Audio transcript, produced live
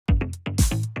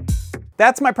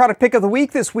That's my product pick of the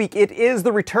week this week. It is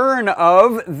the return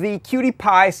of the Cutie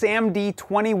Pie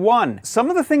SAMD21. Some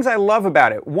of the things I love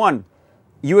about it: 1,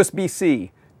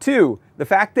 USB-C. 2, the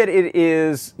fact that it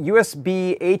is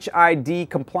USB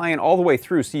HID compliant all the way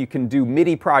through, so you can do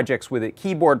MIDI projects with it,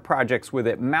 keyboard projects with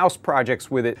it, mouse projects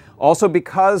with it. Also,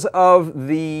 because of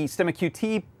the Stemma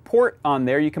QT port on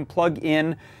there, you can plug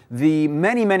in the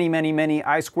many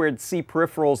I2C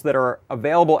peripherals that are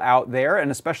available out there,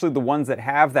 and especially the ones that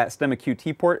have that Stemma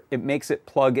QT port. It makes it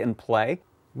plug and play.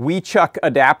 WeChuck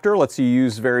adapter lets you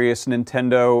use various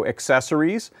Nintendo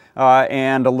accessories,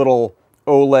 and a little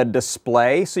OLED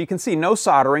display, so you can see no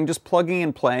soldering, just plugging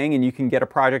and playing, and you can get a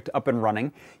project up and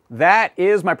running. That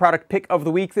is my product pick of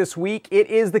the week this week. It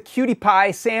is the Cutie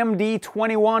Pie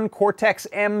SAMD21 Cortex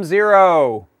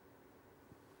M0.